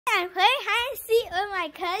I'm playing hide and seek with my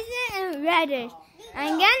cousin and brothers.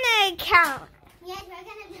 I'm gonna count. Yes, we're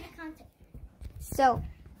gonna do the counter. So,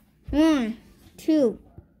 1, 2,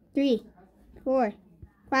 3, 4,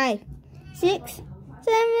 5, 6,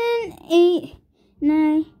 7, 8,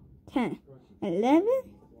 9, 10, 11,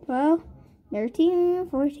 12, 13,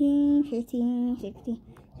 14, 15, 16,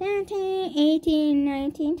 17, 18,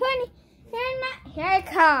 19, 20. Here I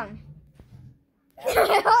come.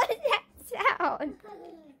 What is that sound?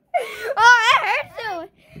 Oh, that hurts so.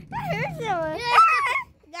 That hurts so.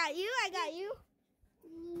 Got you. I got you.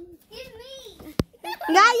 It's me.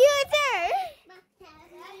 Got you there.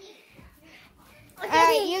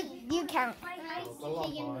 Alright, you count.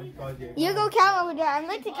 You go count over there. I'm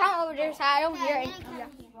going to count over there so I don't hear anything.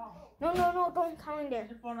 No, don't count in there.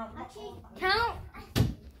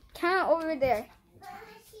 Count over there.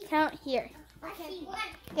 Count here. Okay,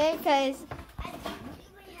 because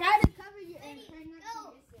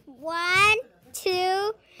 1,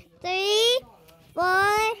 2, 3,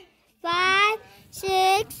 4, 5,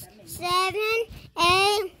 6, 7,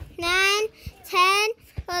 8, 9, 10,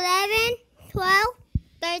 11, 12,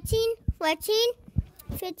 13, 14,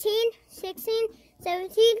 15, 16,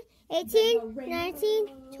 17, 18, 19,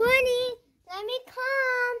 20. Let me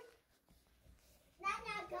come.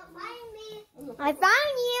 Don't mind me. I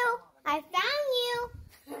found you. I found you.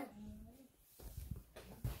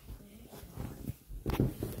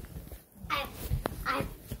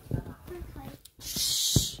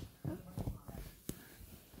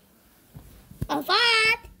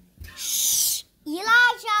 What? Shh.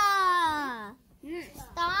 Elijah.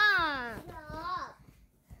 Stop.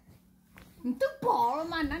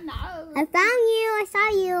 I found you. I saw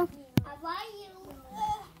you.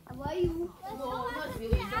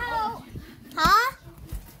 Huh?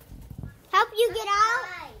 Help you get out?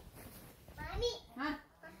 Mommy.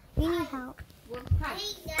 We need help.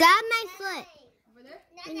 Grab my foot.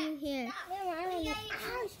 In here.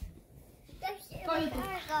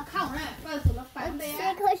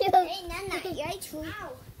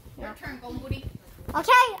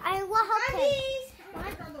 Okay, I will help him.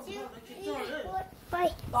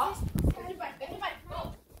 Bye.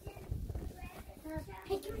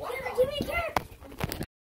 Hey, give me a carrot.